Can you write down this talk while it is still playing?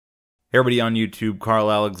Hey everybody on YouTube,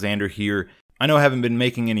 Karl Alexander here. I know I haven't been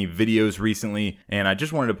making any videos recently, and I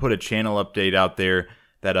just wanted to put a channel update out there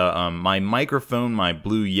that my microphone, my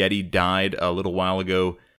Blue Yeti, died a little while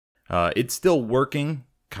ago. It's still working,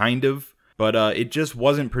 kind of, but it just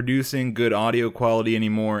wasn't producing good audio quality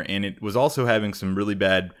anymore, and it was also having some really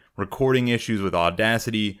bad recording issues with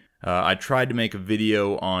Audacity. I tried to make a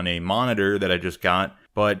video on a monitor that I just got,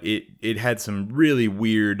 but it had some really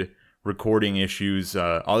weird recording issues.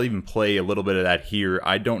 I'll even play a little bit of that here.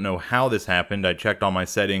 I don't know how this happened. I checked all my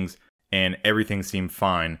settings and everything seemed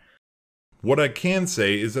fine. What I can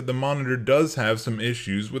say is that the monitor does have some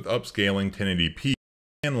issues with upscaling 1080p.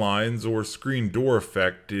 Fan lines or screen door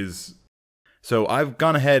effect is... So I've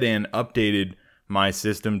gone ahead and updated my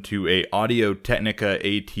system to a Audio-Technica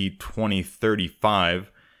AT2035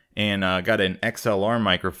 and got an XLR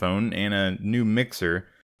microphone and a new mixer.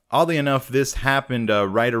 Oddly enough, this happened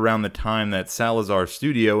right around the time that Salazar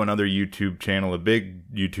Studio, another YouTube channel, a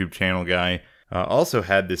big YouTube channel guy, also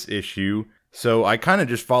had this issue. So I kind of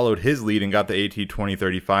just followed his lead and got the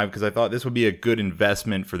AT2035 because I thought this would be a good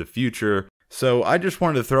investment for the future. So I just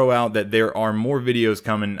wanted to throw out that there are more videos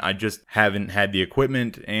coming. I just haven't had the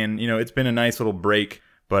equipment, and you know, it's been a nice little break.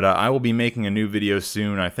 But I will be making a new video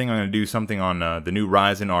soon. I think I'm going to do something on the new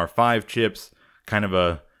Ryzen R5 chips, kind of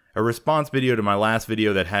a response video to my last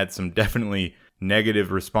video that had some definitely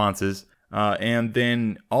negative responses, and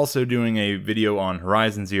then also doing a video on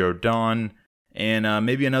Horizon Zero Dawn, and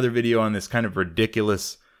maybe another video on this kind of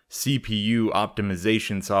ridiculous CPU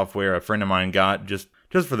optimization software a friend of mine got just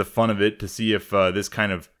for the fun of it, to see if this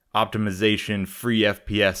kind of optimization, free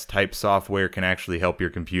FPS type software can actually help your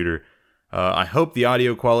computer. I hope the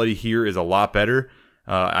audio quality here is a lot better.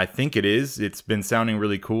 I think it is. It's been sounding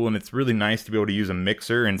really cool, and it's really nice to be able to use a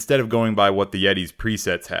mixer instead of going by what the Yeti's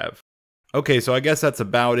presets have. Okay, so I guess that's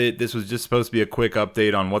about it. This was just supposed to be a quick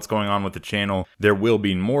update on what's going on with the channel. There will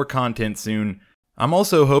be more content soon. I'm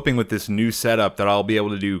also hoping with this new setup that I'll be able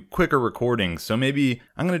to do quicker recordings, so maybe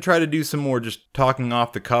I'm going to try to do some more just talking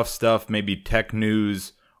off the cuff stuff, maybe tech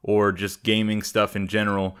news, or just gaming stuff in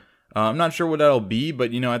general. I'm not sure what that'll be,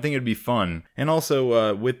 but you know, I think it'd be fun. And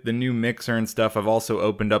also, with the new mixer and stuff, I've also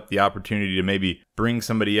opened up the opportunity to maybe bring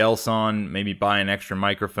somebody else on, maybe buy an extra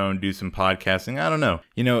microphone, do some podcasting. I don't know.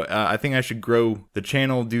 You know, I think I should grow the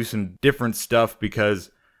channel, do some different stuff, because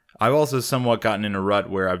I've also somewhat gotten in a rut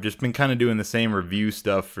where I've just been kind of doing the same review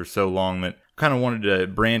stuff for so long that I kind of wanted to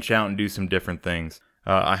branch out and do some different things.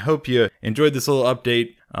 I hope you enjoyed this little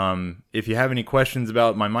update. If you have any questions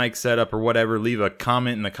about my mic setup or whatever, leave a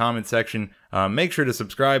comment in the comment section. Make sure to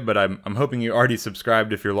subscribe, but I'm hoping you already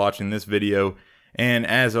subscribed if you're watching this video. And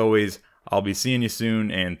as always, I'll be seeing you soon,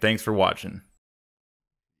 and thanks for watching.